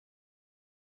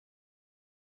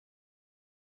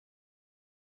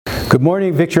Good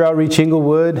morning, Victory Outreach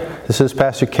Inglewood. This is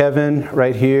Pastor Kevin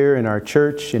right here in our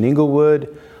church in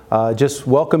Inglewood. Just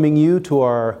welcoming you to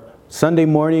our Sunday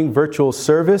morning virtual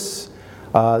service.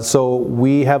 So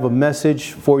we have a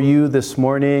message for you this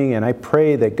morning, and I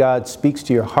pray that God speaks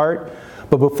to your heart.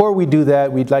 But before we do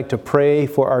that, we'd like to pray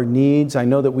for our needs. I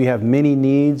know that we have many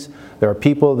needs. There are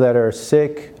people that are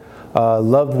sick,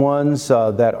 loved ones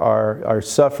that are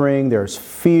suffering. There's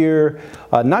fear,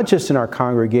 not just in our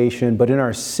congregation, but in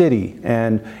our city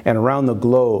and around the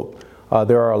globe.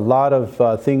 There are a lot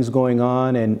of things going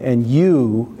on, and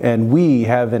you and we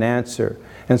have an answer.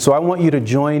 And so I want you to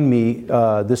join me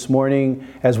this morning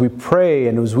as we pray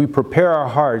and as we prepare our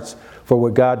hearts for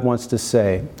what God wants to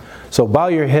say. So bow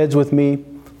your heads with me.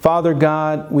 Father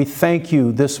God, we thank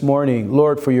you this morning,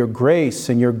 Lord, for your grace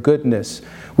and your goodness.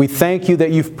 We thank you that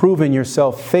you've proven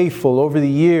yourself faithful over the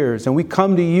years. And we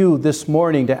come to you this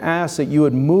morning to ask that you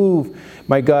would move,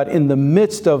 my God, in the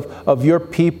midst of your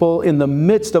people, in the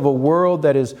midst of a world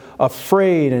that is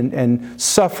afraid and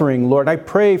suffering, Lord. I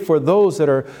pray for those that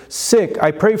are sick.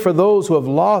 I pray for those who have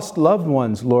lost loved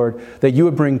ones, Lord, that you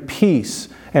would bring peace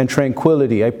and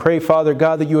tranquility. I pray, Father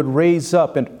God, that you would raise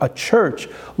up a church,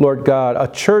 Lord God, a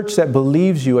church that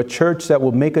believes you, a church that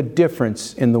will make a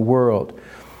difference in the world.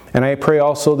 And I pray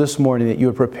also this morning that you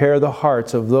would prepare the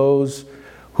hearts of those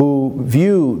who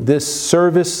view this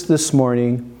service this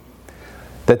morning,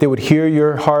 that they would hear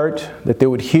your heart, that they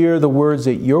would hear the words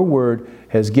that your word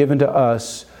has given to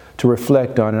us to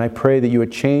reflect on. And I pray that you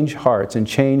would change hearts and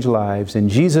change lives. In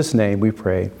Jesus' name we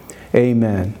pray.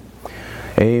 Amen.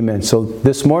 Amen. So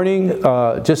this morning,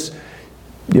 just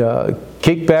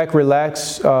kick back,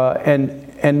 relax,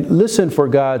 and listen for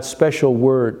God's special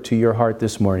word to your heart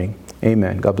this morning.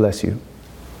 Amen. God bless you.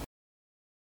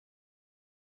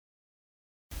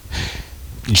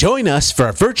 Join us for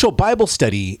a virtual Bible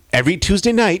study every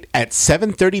Tuesday night at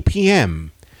 7:30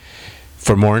 p.m.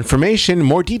 For more information,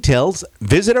 more details,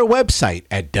 visit our website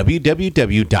at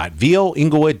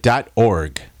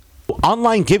www.voinglewood.org.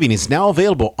 Online giving is now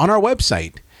available on our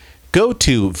website. Go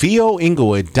to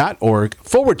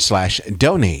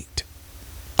voinglewood.org/donate.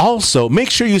 Also,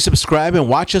 make sure you subscribe and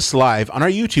watch us live on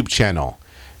our YouTube channel.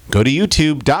 Go to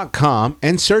youtube.com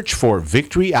and search for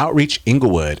Victory Outreach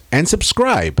Inglewood and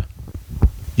subscribe.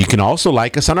 You can also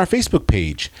like us on our Facebook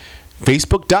page,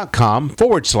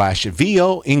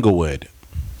 facebook.com/VO Inglewood.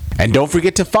 And don't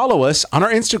forget to follow us on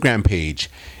our Instagram page,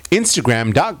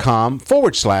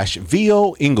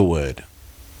 instagram.com/VO Inglewood.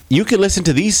 You can listen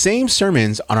to these same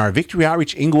sermons on our Victory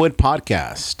Outreach Inglewood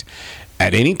podcast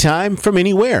at any time from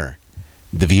anywhere.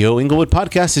 The VO Inglewood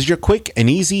podcast is your quick and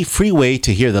easy free way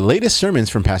to hear the latest sermons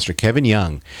from Pastor Kevin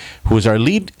Young, who is our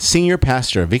lead senior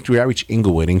pastor of Victory Outreach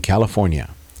Inglewood in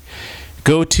California.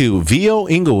 Go to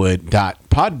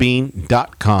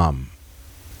voinglewood.podbean.com.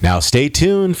 Now stay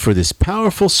tuned for this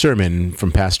powerful sermon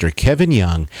from Pastor Kevin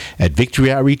Young at Victory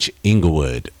Outreach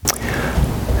Inglewood.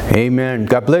 Amen.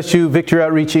 God bless you, Victory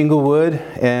Outreach Inglewood.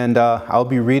 And I'll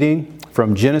be reading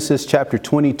from Genesis chapter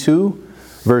 22,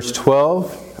 verse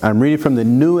 12. I'm reading from the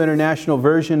New International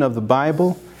Version of the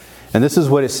Bible. And this is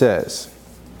what it says.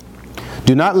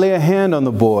 "Do not lay a hand on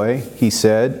the boy," he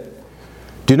said.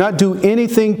 "Do not do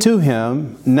anything to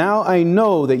him. Now I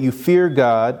know that you fear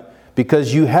God,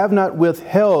 because you have not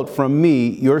withheld from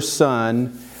me your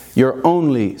son, your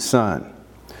only son."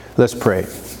 Let's pray.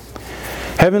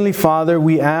 Heavenly Father,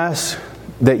 we ask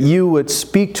that you would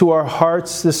speak to our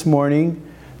hearts this morning,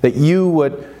 that you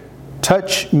would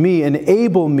touch me,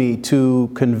 enable me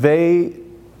to convey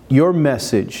your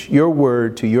message, your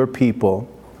word to your people.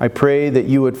 I pray that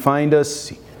you would find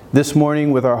us this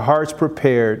morning with our hearts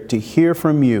prepared to hear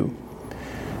from you,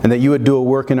 and that you would do a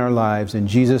work in our lives. In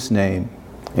Jesus' name,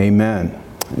 amen.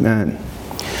 Amen.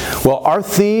 Well, our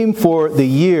theme for the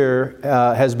year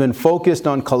has been focused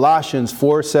on Colossians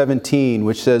 4:17,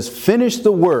 which says, "Finish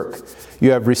the work you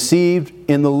have received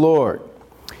in the Lord."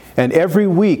 And every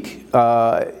week,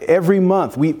 every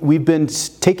month, we've been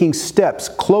taking steps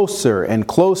closer and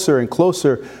closer and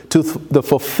closer to the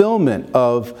fulfillment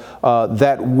of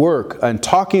that work, and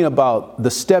talking about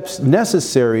the steps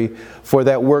necessary for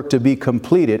that work to be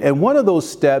completed. And one of those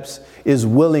steps is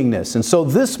willingness. And so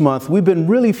this month, we've been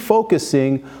really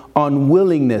focusing on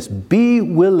willingness. Be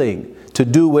willing to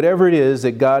do whatever it is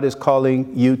that God is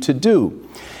calling you to do.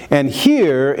 And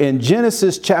here in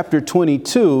Genesis chapter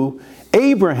 22,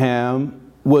 Abraham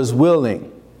was willing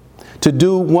to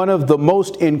do one of the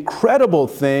most incredible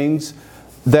things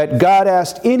that God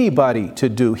asked anybody to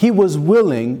do. He was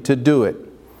willing to do it.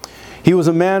 He was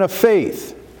a man of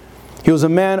faith. He was a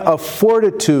man of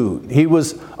fortitude. He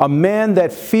was a man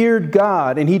that feared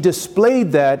God, and he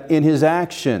displayed that in his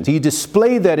actions. He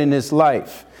displayed that in his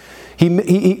life.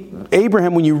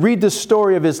 Abraham, when you read the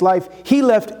story of his life, he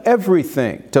left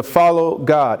everything to follow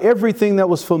God, everything that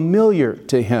was familiar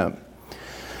to him.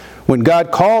 When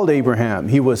God called Abraham,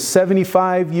 he was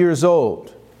 75 years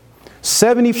old.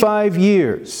 75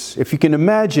 years, if you can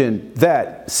imagine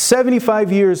that,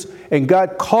 75 years, and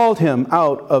God called him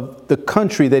out of the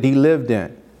country that he lived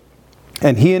in.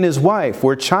 And he and his wife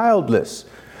were childless.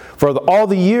 For all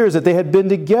the years that they had been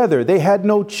together, they had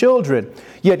no children.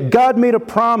 Yet God made a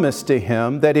promise to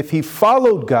him that if he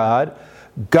followed God,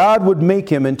 God would make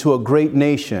him into a great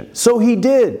nation. So he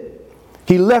did.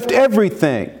 He left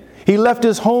everything. He left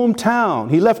his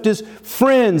hometown. He left his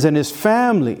friends and his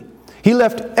family. He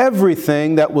left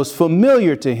everything that was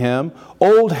familiar to him,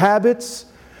 old habits,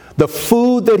 the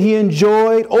food that he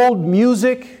enjoyed, old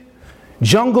music,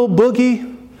 jungle boogie,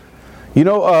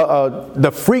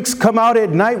 the freaks come out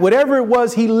at night, whatever it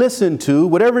was he listened to,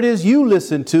 whatever it is you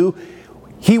listen to,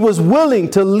 he was willing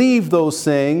to leave those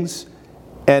things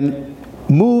and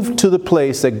move to the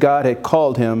place that God had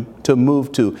called him to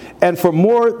move to. And for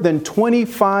more than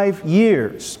 25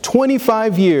 years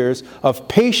of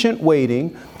patient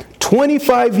waiting,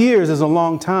 25 years is a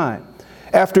long time.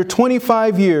 After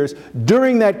 25 years,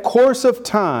 during that course of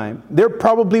time, there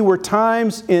probably were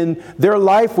times in their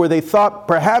life where they thought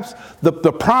perhaps the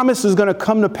promise is going to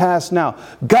come to pass now.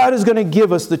 God is going to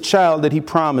give us the child that he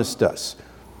promised us.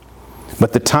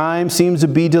 But the time seems to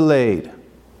be delayed.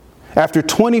 After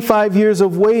 25 years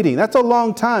of waiting, that's a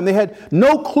long time. They had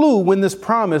no clue when this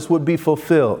promise would be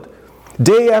fulfilled.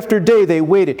 Day after day they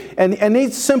waited, and they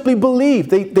simply believed.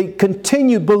 They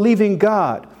continued believing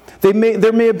God. There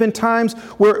may have been times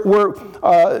where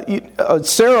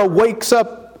Sarah wakes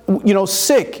up,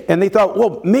 sick, and they thought,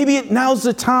 well, maybe now's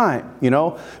the time,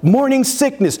 morning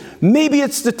sickness, maybe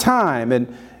it's the time.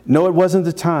 And no, it wasn't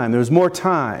the time. There was more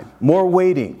time, more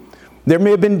waiting. There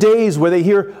may have been days where they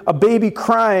hear a baby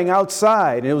crying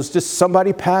outside, and it was just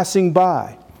somebody passing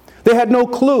by. They had no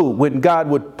clue when God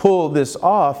would pull this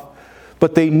off,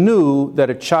 but they knew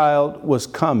that a child was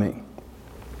coming.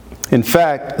 In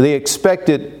fact, they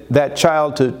expected that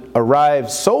child to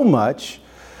arrive so much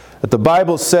that the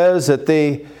Bible says that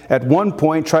they, at one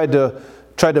point, tried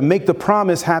to make the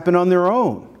promise happen on their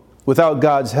own without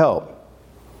God's help.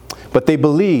 But they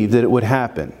believed that it would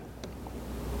happen.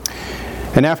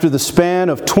 And after the span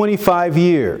of 25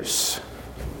 years,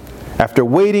 after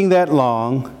waiting that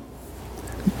long,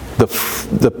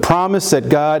 the promise that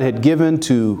God had given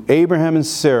to Abraham and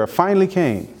Sarah finally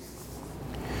came.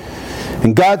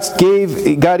 And God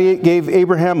gave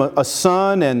Abraham a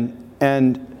son,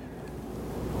 and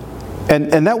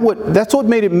that's what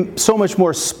made it so much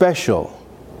more special,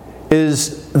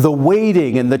 is the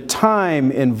waiting and the time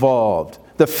involved.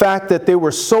 The fact that they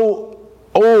were so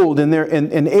old in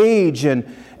age, and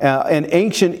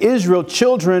ancient Israel,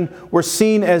 children were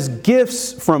seen as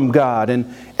gifts from God, and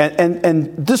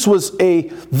this was a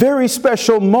very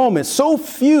special moment. So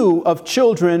few of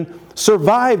children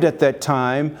survived at that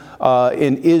time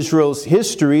in Israel's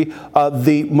history.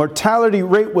 The mortality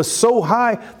rate was so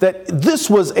high that this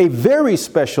was a very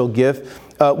special gift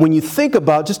when you think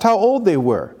about just how old they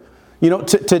were.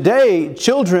 Today,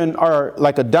 children are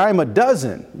like a dime a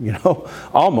dozen,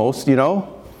 almost,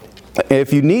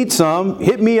 If you need some,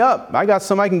 hit me up. I got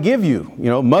some I can give you,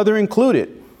 mother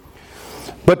included.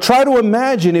 But try to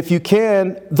imagine, if you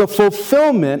can, the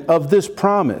fulfillment of this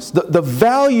promise. The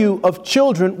value of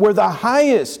children were the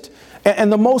highest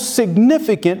and the most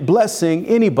significant blessing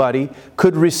anybody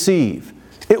could receive.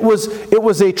 It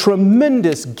was a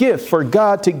tremendous gift for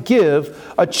God to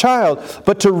give a child.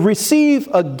 But to receive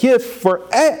a gift for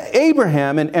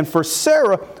Abraham and for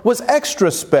Sarah was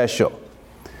extra special,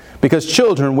 because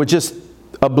children were just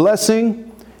a blessing,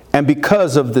 and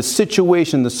because of the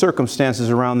situation, the circumstances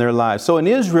around their lives. So in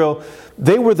Israel,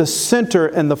 they were the center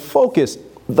and the focus,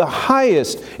 the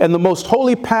highest and the most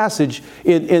holy passage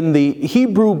in the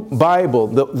Hebrew Bible.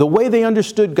 The way they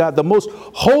understood God, the most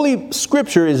holy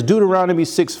scripture is Deuteronomy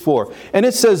 6:4. And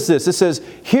it says this, it says,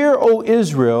 "Hear, O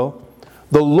Israel,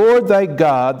 the Lord thy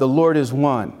God, the Lord is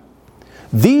one.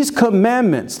 These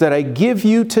commandments that I give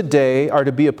you today are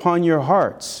to be upon your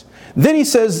hearts." Then he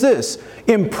says this,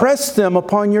 "Impress them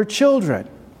upon your children."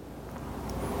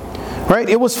 Right?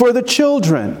 It was for the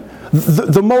children.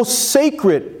 The most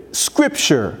sacred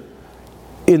scripture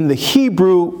in the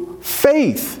Hebrew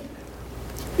faith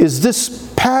is this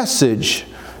passage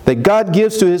that God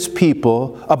gives to his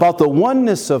people about the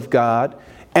oneness of God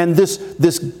And this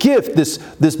gift,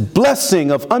 this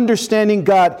blessing of understanding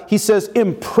God, he says,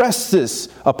 impress this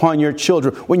upon your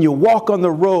children. When you walk on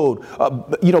the road,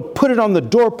 put it on the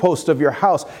doorpost of your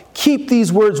house. Keep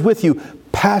these words with you.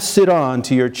 Pass it on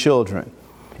to your children.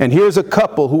 And here's a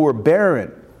couple who were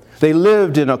barren. They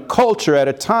lived in a culture at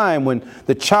a time when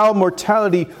the child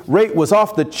mortality rate was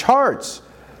off the charts.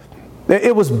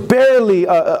 It was barely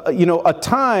a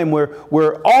time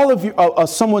where all of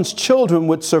someone's children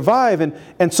would survive.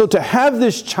 And so to have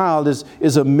this child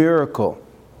is a miracle.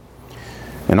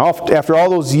 And after all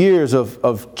those years of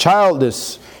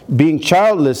being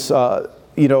childless,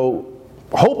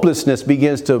 hopelessness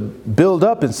begins to build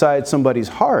up inside somebody's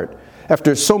heart.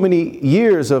 After so many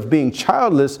years of being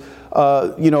childless,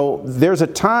 there's a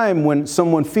time when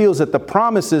someone feels that the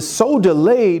promise is so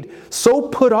delayed, so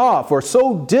put off, or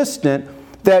so distant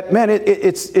that, man,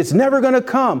 it's never going to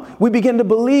come. We begin to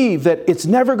believe that it's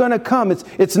never going to come.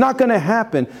 It's not going to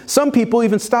happen. Some people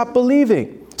even stop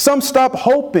believing. Some stop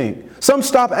hoping. Some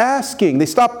stop asking. They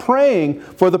stop praying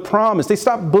for the promise. They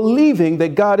stop believing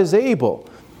that God is able.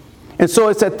 And so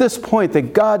it's at this point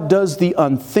that God does the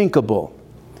unthinkable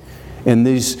in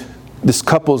this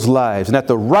couple's lives. And at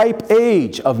the ripe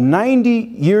age of 90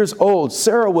 years old,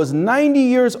 Sarah was 90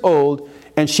 years old,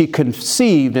 and she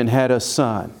conceived and had a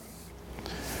son.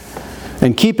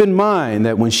 And keep in mind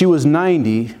that when she was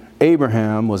 90,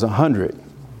 Abraham was 100.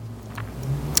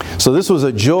 So this was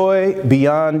a joy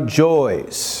beyond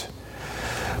joys.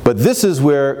 But this is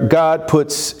where God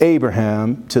puts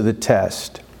Abraham to the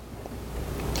test.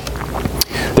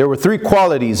 There were 3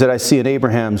 qualities that I see in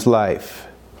Abraham's life.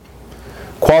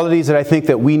 Qualities that I think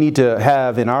that we need to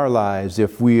have in our lives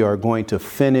if we are going to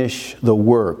finish the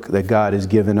work that God has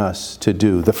given us to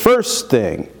do. The first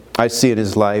thing I see in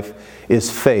his life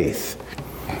is faith.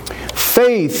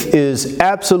 Faith is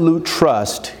absolute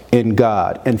trust in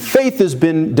God. And faith has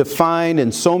been defined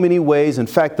in so many ways. In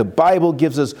fact, the Bible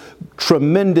gives us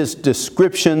tremendous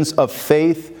descriptions of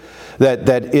faith.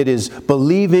 That it is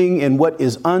believing in what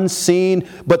is unseen.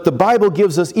 But the Bible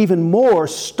gives us even more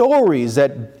stories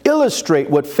that illustrate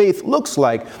what faith looks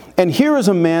like. And here is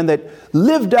a man that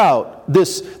lived out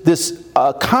this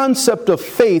concept of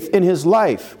faith in his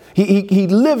life. He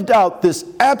lived out this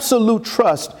absolute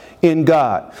trust in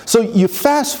God. So you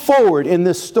fast forward in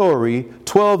this story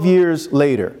 12 years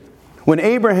later, when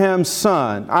Abraham's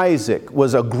son, Isaac,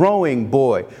 was a growing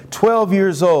boy, 12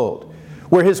 years old,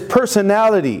 where his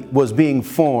personality was being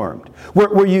formed,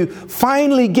 where you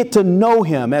finally get to know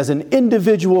him as an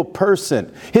individual person.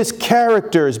 His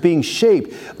character is being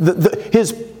shaped.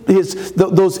 Those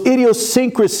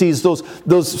idiosyncrasies,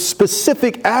 those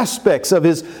specific aspects of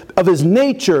his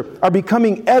nature are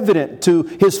becoming evident to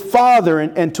his father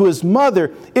and to his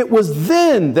mother. It was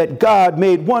then that God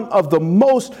made one of the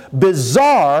most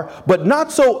bizarre, but not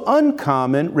so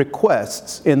uncommon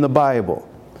requests in the Bible.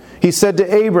 He said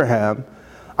to Abraham,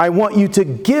 I want you to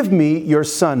give me your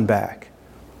son back.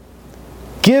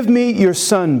 Give me your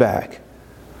son back.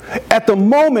 At the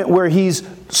moment where he's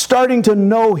starting to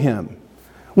know him,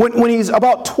 when he's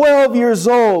about 12 years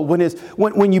old,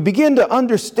 when you begin to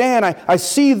understand, I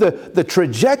see the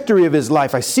trajectory of his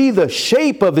life. I see the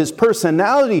shape of his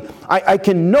personality. I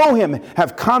can know him,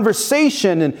 have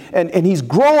conversation, and he's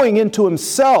growing into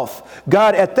himself.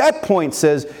 God at that point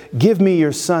says, give me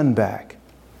your son back.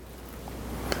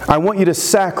 I want you to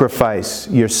sacrifice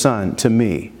your son to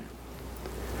me.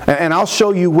 And I'll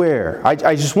show you where.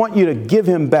 I just want you to give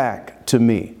him back to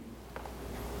me.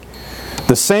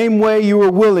 The same way you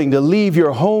were willing to leave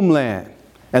your homeland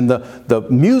and the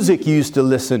music you used to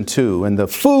listen to and the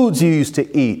foods you used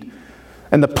to eat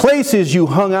and the places you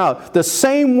hung out, the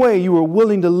same way you were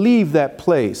willing to leave that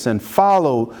place and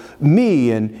follow me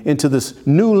and into this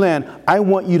new land, I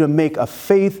want you to make a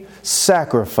faith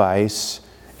sacrifice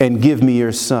and give me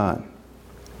your son.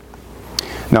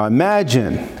 Now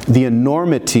imagine the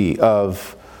enormity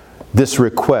of this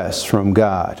request from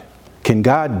God. Can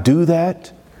God do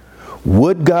that?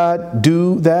 Would God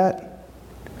do that?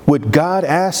 Would God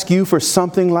ask you for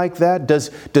something like that?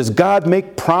 Does God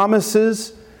make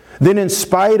promises, then in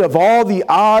spite of all the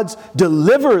odds,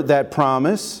 deliver that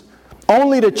promise,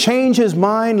 only to change his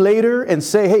mind later and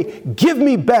say, hey, give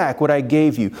me back what I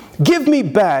gave you. Give me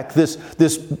back this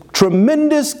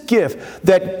tremendous gift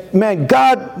that, man,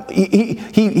 God,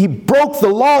 he broke the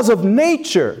laws of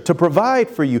nature to provide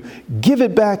for you. Give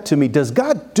it back to me. Does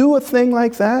God do a thing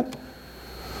like that?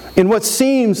 In what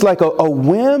seems like a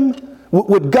whim?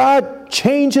 Would God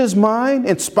change his mind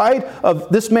in spite of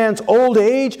this man's old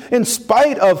age, in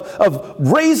spite of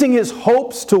raising his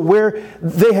hopes to where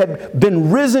they had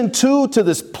been risen to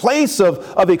this place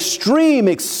of extreme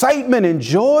excitement and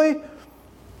joy?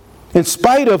 In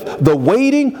spite of the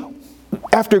waiting,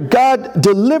 after God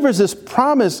delivers this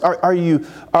promise, are you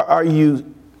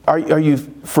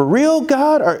for real,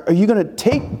 God? Are you going to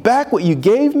take back what you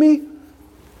gave me?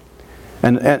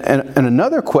 And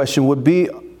another question would be,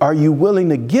 are you willing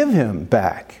to give him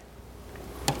back?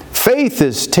 Faith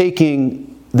is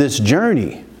taking this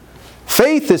journey.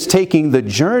 Faith is taking the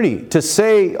journey to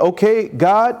say, okay,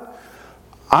 God,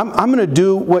 I'm going to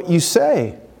do what you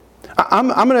say. I'm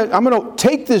going to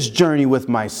take this journey with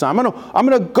my son. I'm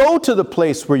going to go to the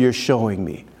place where you're showing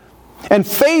me. And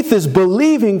faith is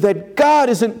believing that God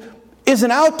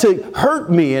isn't out to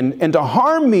hurt me and to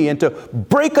harm me and to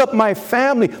break up my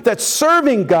family. That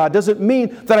serving God doesn't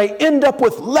mean that I end up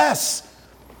with less.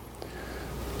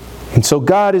 And so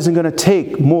God isn't going to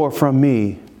take more from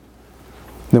me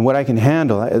than what I can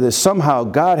handle. Somehow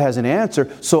God has an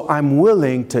answer, so I'm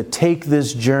willing to take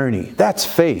this journey. That's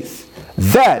faith.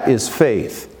 That is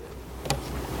faith.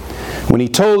 When he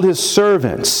told his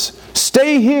servants,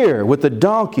 stay here with the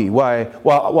donkey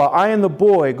while I and the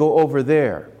boy go over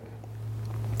there.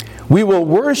 We will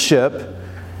worship,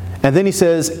 and then he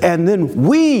says, and then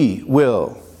we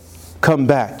will come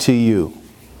back to you.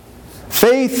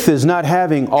 Faith is not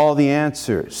having all the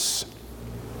answers,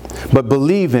 but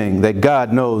believing that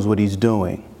God knows what he's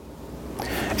doing.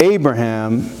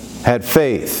 Abraham had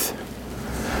faith.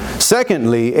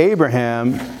 Secondly,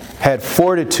 Abraham had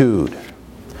fortitude.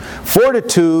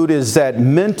 Fortitude is that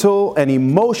mental and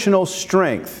emotional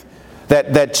strength,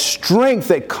 that strength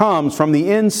that comes from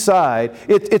the inside.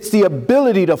 It's the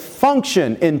ability to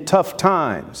function in tough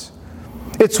times.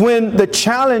 It's when the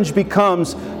challenge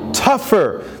becomes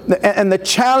tougher and the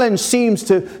challenge seems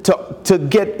to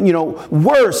get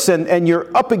worse and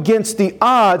you're up against the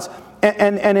odds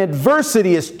and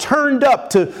adversity is turned up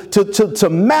to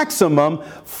maximum.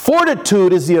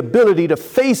 Fortitude is the ability to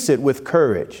face it with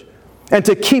courage and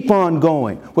to keep on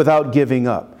going without giving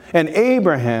up. And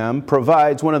Abraham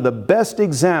provides one of the best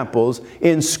examples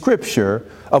in Scripture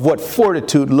of what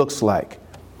fortitude looks like.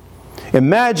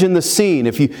 Imagine the scene.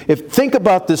 If think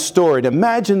about this story,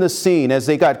 imagine the scene as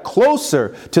they got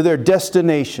closer to their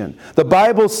destination. The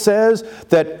Bible says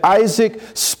that Isaac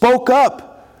spoke up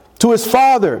to his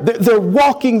father. They're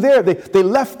walking there. They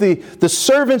left the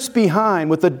servants behind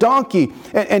with the donkey.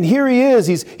 And here he is.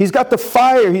 He's got the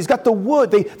fire. He's got the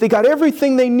wood. They got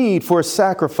everything they need for a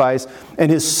sacrifice.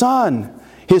 And his son,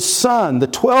 the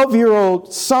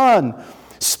 12-year-old son,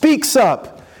 speaks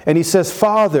up. And he says,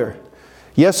 Father,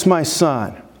 yes, my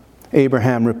son,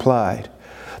 Abraham replied.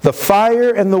 The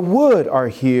fire and the wood are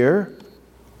here,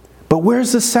 but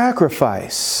where's the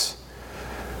sacrifice?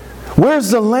 Where's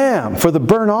the lamb for the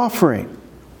burnt offering?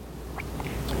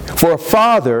 For a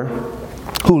father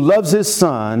who loves his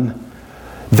son,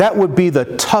 that would be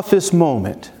the toughest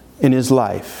moment in his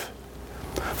life.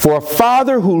 For a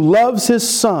father who loves his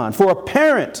son, for a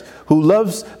parent who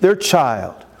loves their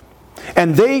child,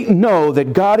 and they know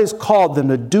that God has called them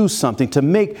to do something, to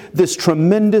make this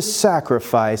tremendous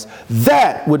sacrifice,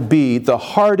 that would be the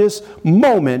hardest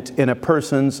moment in a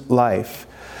person's life.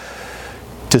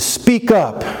 To speak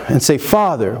up and say,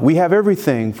 Father, we have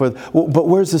everything, but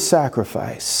where's the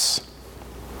sacrifice?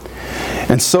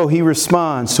 And so he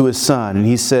responds to his son and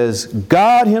he says,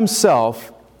 God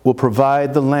himself will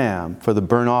provide the lamb for the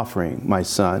burnt offering, my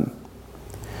son.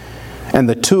 And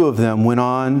the two of them went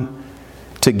on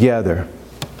together.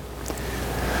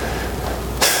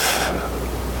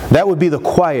 That would be the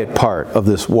quiet part of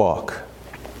this walk.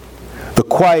 The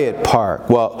quiet part,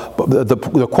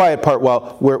 the quiet part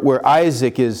where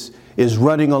Isaac is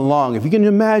running along. If you can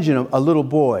imagine a little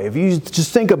boy, if you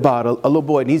just think about a little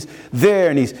boy, and he's there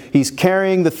and he's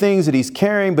carrying the things that he's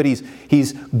carrying, but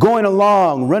he's going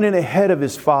along, running ahead of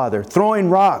his father, throwing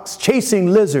rocks, chasing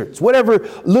lizards, whatever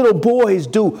little boys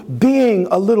do, being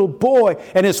a little boy,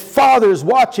 and his father is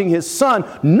watching his son,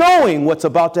 knowing what's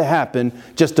about to happen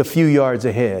just a few yards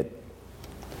ahead.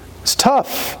 It's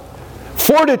tough.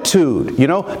 Fortitude,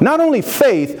 not only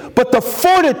faith, but the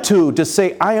fortitude to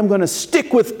say, I am going to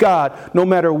stick with God no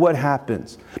matter what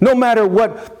happens. No matter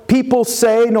what people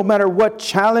say, no matter what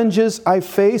challenges I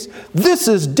face. This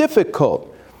is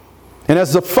difficult. And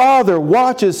as the father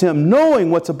watches him, knowing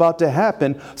what's about to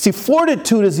happen, see,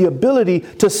 fortitude is the ability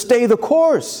to stay the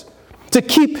course. To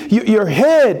keep your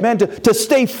head, man, to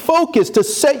stay focused, to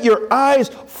set your eyes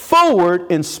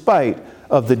forward in spite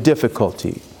of the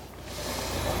difficulty.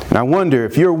 And I wonder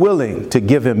if you're willing to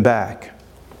give him back.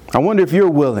 I wonder if you're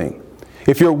willing.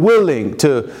 If you're willing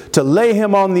to lay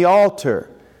him on the altar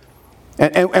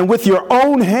and with your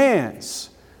own hands,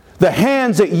 The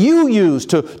hands that you use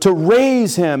to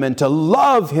raise him and to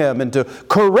love him and to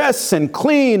caress and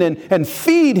clean and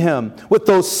feed him, with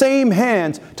those same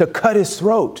hands to cut his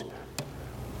throat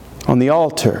on the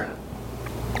altar.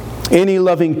 Any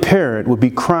loving parent would be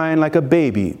crying like a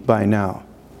baby by now.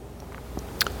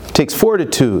 It takes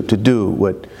fortitude to do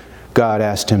what God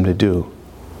asked him to do.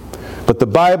 But the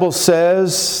Bible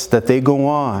says that they go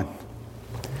on.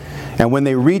 And when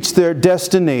they reached their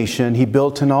destination, he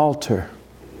built an altar.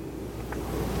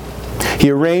 He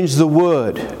arranged the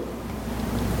wood.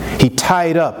 He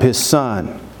tied up his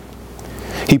son.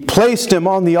 He placed him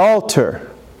on the altar.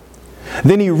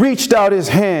 Then he reached out his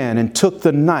hand and took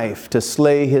the knife to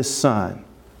slay his son.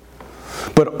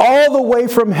 But all the way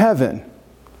from heaven,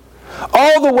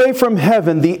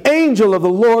 the angel of the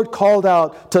Lord called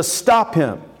out to stop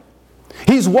him.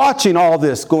 He's watching all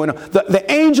this going on. The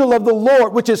angel of the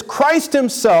Lord, which is Christ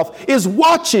himself, is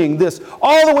watching this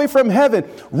all the way from heaven.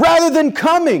 Rather than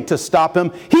coming to stop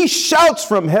him, he shouts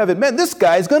from heaven, man, this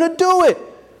guy's going to do it.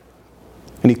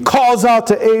 And he calls out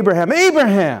to Abraham,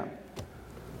 Abraham,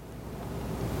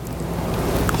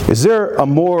 is there a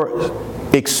more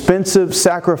expensive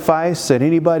sacrifice that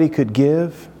anybody could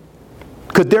give?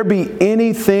 Could there be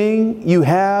anything you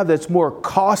have that's more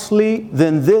costly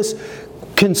than this,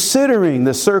 considering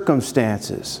the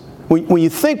circumstances? When you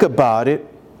think about it,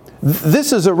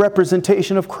 this is a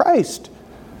representation of Christ.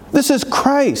 This is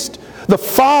Christ, the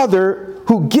Father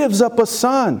who gives up a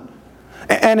son.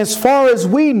 And as far as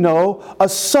we know, a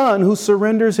son who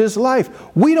surrenders his life.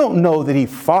 We don't know that he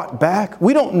fought back.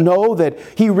 We don't know that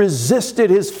he resisted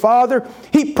his father.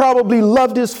 He probably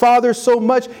loved his father so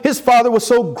much. His father was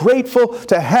so grateful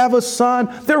to have a son.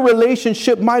 Their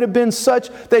relationship might have been such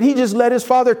that he just let his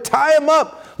father tie him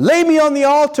up. Lay me on the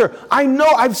altar. I know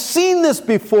I've seen this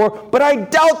before, but I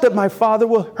doubt that my father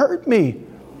will hurt me.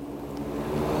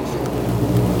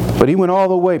 But he went all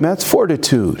the way. Man, that's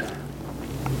fortitude.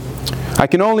 I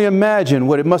can only imagine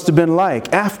what it must have been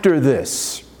like after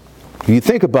this. If you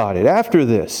think about it, after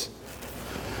this,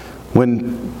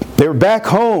 when they were back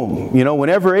home,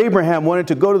 whenever Abraham wanted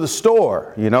to go to the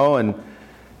store, and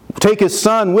take his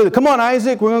son with him. Come on,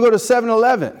 Isaac, we're going to go to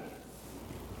 7-Eleven.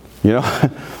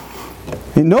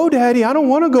 No, Daddy, I don't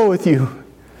want to go with you.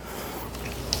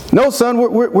 No, son,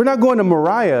 we're not going to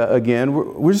Moriah again.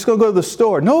 We're just going to go to the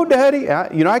store. No, Daddy.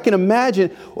 I can imagine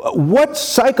what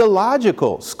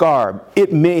psychological scar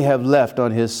it may have left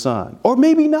on his son. Or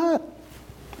maybe not.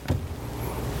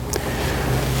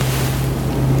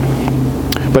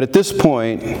 But at this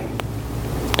point,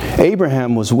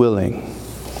 Abraham was willing.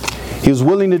 He was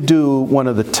willing to do one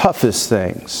of the toughest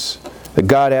things that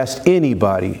God asked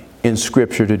anybody in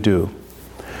Scripture to do.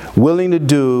 Willing to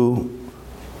do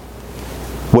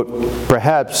what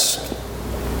perhaps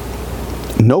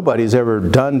nobody's ever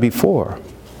done before.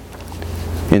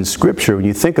 In Scripture, when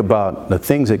you think about the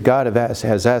things that God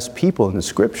has asked people in the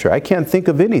Scripture, I can't think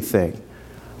of anything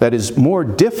that is more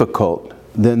difficult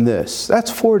than this.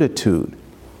 That's fortitude.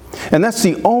 And that's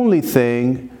the only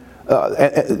thing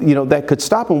that could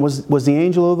stop him was the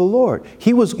angel of the Lord.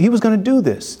 He was going to do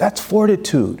this. That's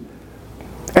fortitude.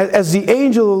 As the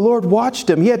angel of the Lord watched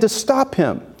him, he had to stop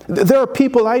him. There are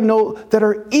people I know that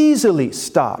are easily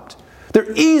stopped.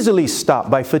 They're easily stopped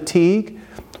by fatigue,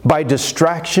 by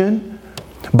distraction,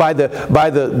 by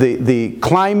the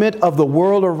climate of the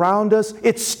world around us.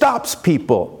 It stops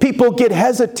people. People get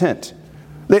hesitant.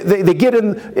 They get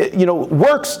in,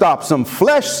 work stops them,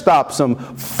 flesh stops them.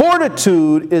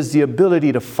 Fortitude is the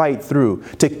ability to fight through,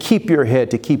 to keep your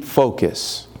head, to keep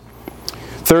focus.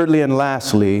 Thirdly and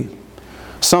lastly,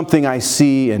 something I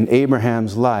see in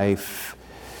Abraham's life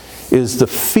is the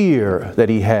fear that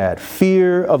he had.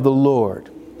 Fear of the Lord.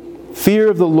 Fear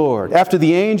of the Lord. After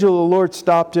the angel of the Lord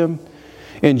stopped him,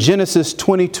 in Genesis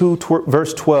 22,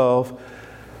 verse 12,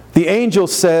 the angel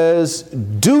says,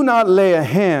 do not lay a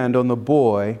hand on the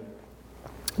boy.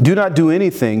 Do not do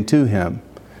anything to him.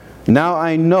 Now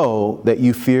I know that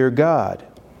you fear God,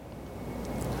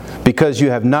 because you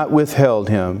have not withheld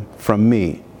him from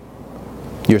me,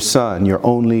 your son, your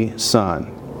only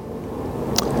son.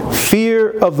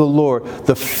 Fear of the Lord.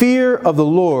 The fear of the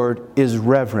Lord is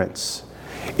reverence.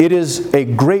 It is a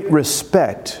great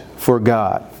respect for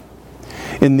God.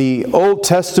 In the Old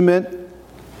Testament,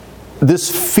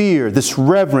 this fear, this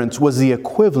reverence was the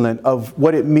equivalent of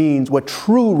what it means, what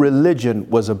true religion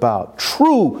was about.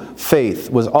 True faith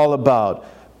was all about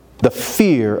the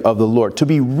fear of the Lord, to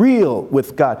be real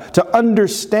with God, to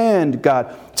understand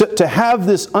God, to have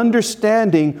this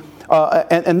understanding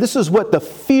And this is what the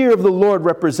fear of the Lord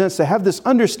represents, to have this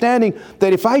understanding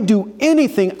that if I do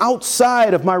anything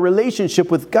outside of my relationship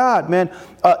with God, man,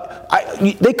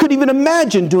 they couldn't even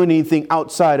imagine doing anything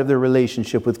outside of their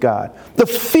relationship with God. The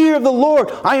fear of the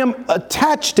Lord, I am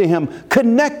attached to Him,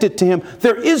 connected to Him.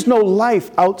 There is no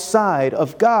life outside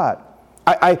of God.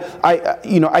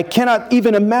 I cannot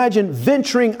even imagine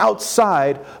venturing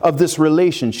outside of this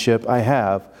relationship I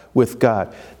have with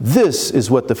God. This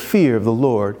is what the fear of the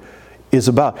Lord is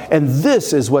about. And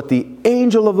this is what the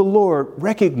angel of the Lord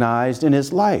recognized in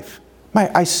his life.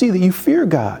 I see that you fear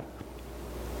God.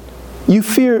 You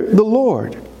fear the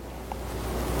Lord.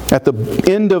 At the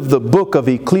end of the book of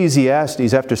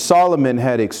Ecclesiastes, after Solomon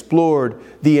had explored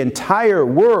the entire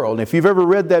world, if you've ever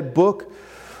read that book,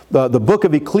 the book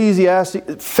of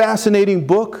Ecclesiastes, fascinating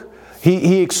book.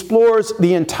 He explores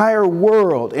the entire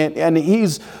world, and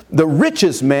he's the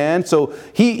richest man, so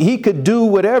he could do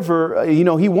whatever he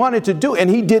wanted to do, and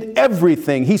he did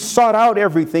everything. He sought out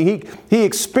everything. He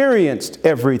experienced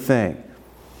everything.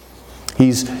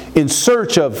 He's in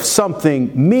search of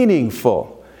something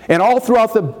meaningful. And all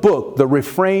throughout the book, the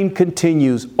refrain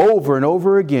continues over and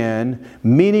over again,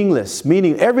 meaningless,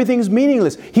 everything's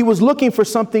meaningless. He was looking for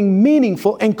something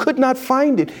meaningful and could not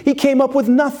find it. He came up with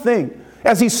nothing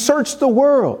as he searched the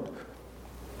world.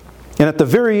 And at the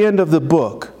very end of the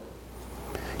book,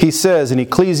 he says in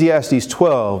Ecclesiastes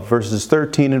 12, verses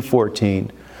 13 and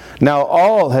 14, "Now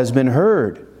all has been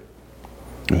heard.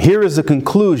 And here is the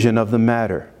conclusion of the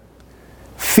matter.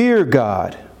 Fear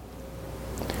God,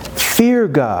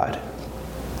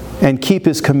 and keep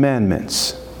His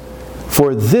commandments,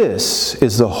 for this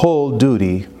is the whole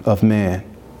duty of man."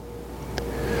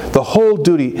 The whole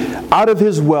duty, out of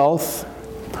his wealth,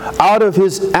 out of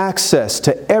his access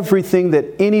to everything that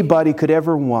anybody could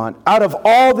ever want, out of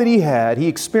all that he had, he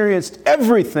experienced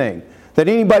everything that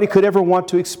anybody could ever want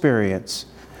to experience.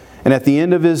 And at the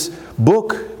end of his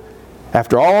book,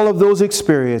 after all of those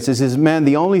experiences, he says, man,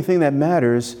 the only thing that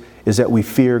matters is that we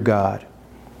fear God.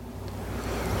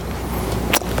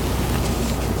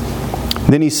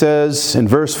 Then he says in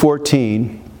verse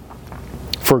 14,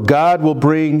 "For God will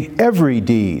bring every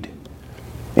deed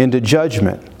into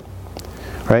judgment."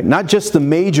 Right? Not just the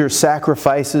major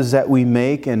sacrifices that we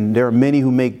make, and there are many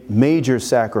who make major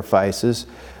sacrifices,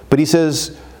 but he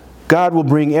says God will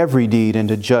bring every deed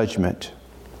into judgment,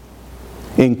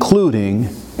 including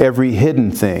every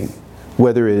hidden thing,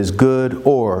 whether it is good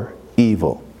or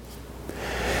evil.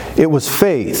 It was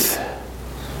faith.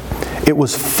 It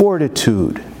was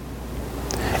fortitude.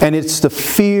 And it's the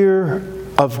fear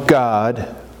of God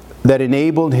that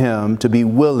enabled him to be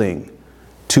willing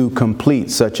to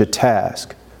complete such a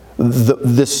task.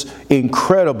 This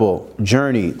incredible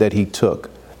journey that he took,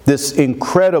 this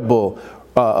incredible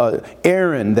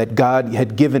errand that God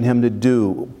had given him to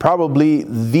do, probably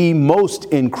the most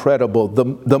incredible,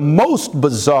 the most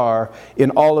bizarre in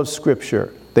all of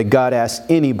Scripture that God asked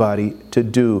anybody to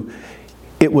do.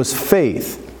 It was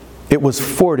faith. It was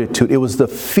fortitude. It was the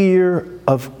fear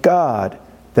of God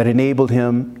that enabled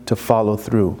him to follow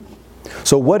through.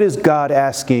 So what is God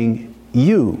asking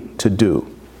you to do?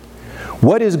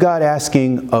 What is God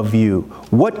asking of you?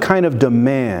 What kind of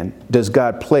demand does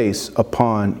God place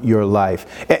upon your life?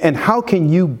 And how can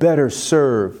you better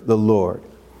serve the Lord?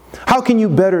 How can you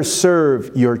better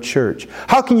serve your church?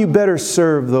 How can you better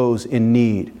serve those in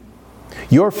need?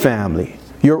 Your family,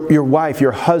 your wife,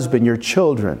 your husband, your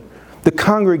children, the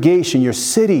congregation, your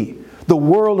city, the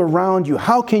world around you.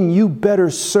 How can you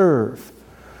better serve?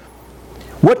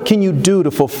 What can you do to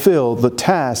fulfill the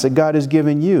task that God has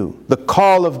given you? The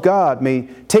call of God may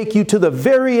take you to the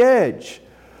very edge.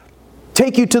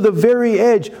 Take you to the very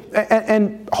edge.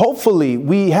 And hopefully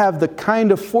we have the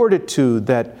kind of fortitude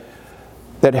that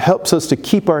helps us to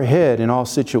keep our head in all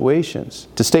situations,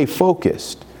 to stay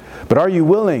focused. But are you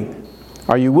willing?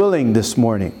 Are you willing this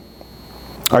morning?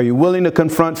 Are you willing to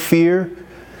confront fear?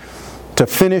 To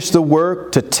finish the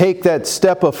work? To take that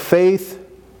step of faith?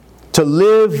 To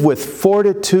live with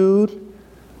fortitude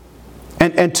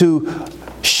and to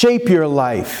shape your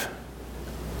life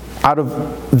out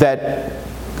of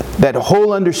that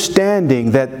whole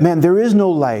understanding that, man, there is no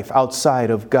life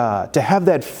outside of God. To have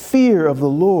that fear of the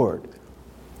Lord.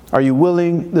 Are you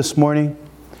willing this morning?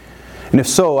 And if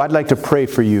so, I'd like to pray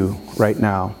for you right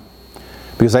now,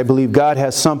 because I believe God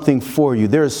has something for you.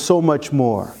 There is so much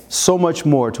more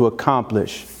to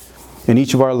accomplish in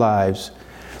each of our lives.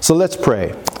 So let's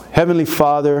pray. Heavenly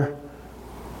Father,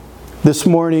 this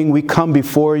morning we come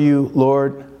before you,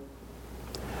 Lord,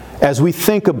 as we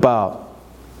think about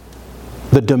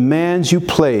the demands you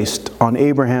placed on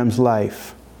Abraham's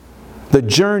life, the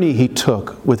journey he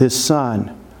took with his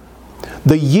son,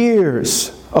 The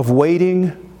years of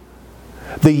waiting,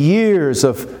 the years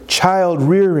of child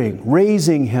rearing,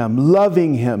 raising him,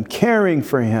 loving him, caring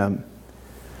for him.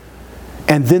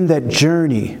 And then that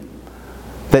journey,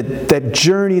 that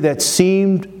journey that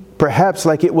seemed perhaps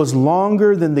like it was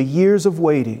longer than the years of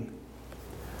waiting.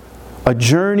 A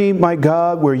journey, my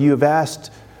God, where you have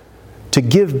asked to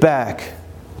give back,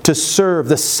 to serve,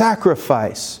 the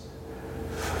sacrifice.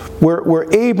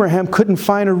 Where Abraham couldn't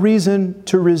find a reason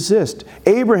to resist.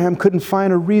 Abraham couldn't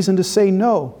find a reason to say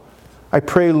no. I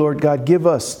pray, Lord God, give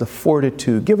us the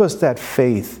fortitude. Give us that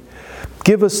faith.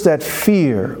 Give us that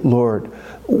fear, Lord,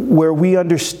 where we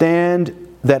understand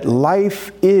that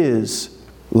life is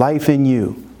life in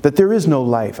you. That there is no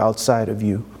life outside of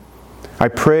you. I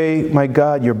pray, my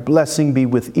God, your blessing be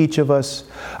with each of us.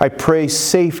 I pray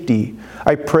safety.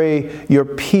 I pray your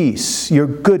peace, your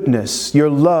goodness, your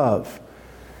love.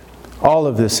 All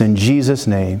of this in Jesus'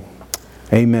 name.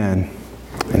 Amen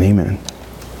and amen.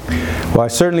 Well, I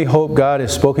certainly hope God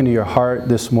has spoken to your heart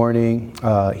this morning.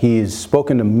 He has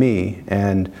spoken to me,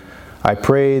 and I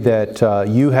pray that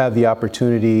you have the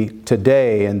opportunity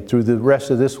today and through the rest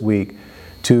of this week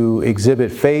to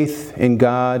exhibit faith in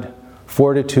God,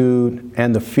 fortitude,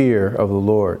 and the fear of the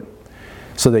Lord,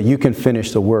 so that you can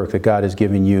finish the work that God has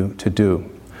given you to do.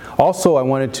 Also, I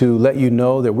wanted to let you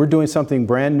know that we're doing something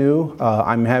brand new.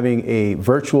 I'm having a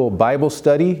virtual Bible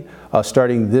study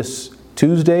starting this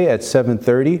Tuesday at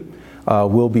 7:30.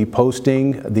 We'll be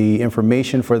posting the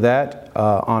information for that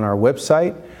on our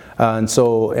website. And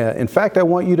so, in fact, I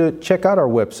want you to check out our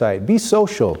website. Be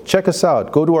social. Check us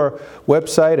out. Go to our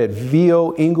website at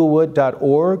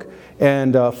voinglewood.org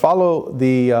and follow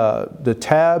the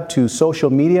tab to social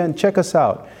media and check us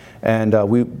out. And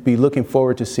we'll be looking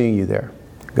forward to seeing you there.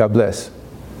 God bless.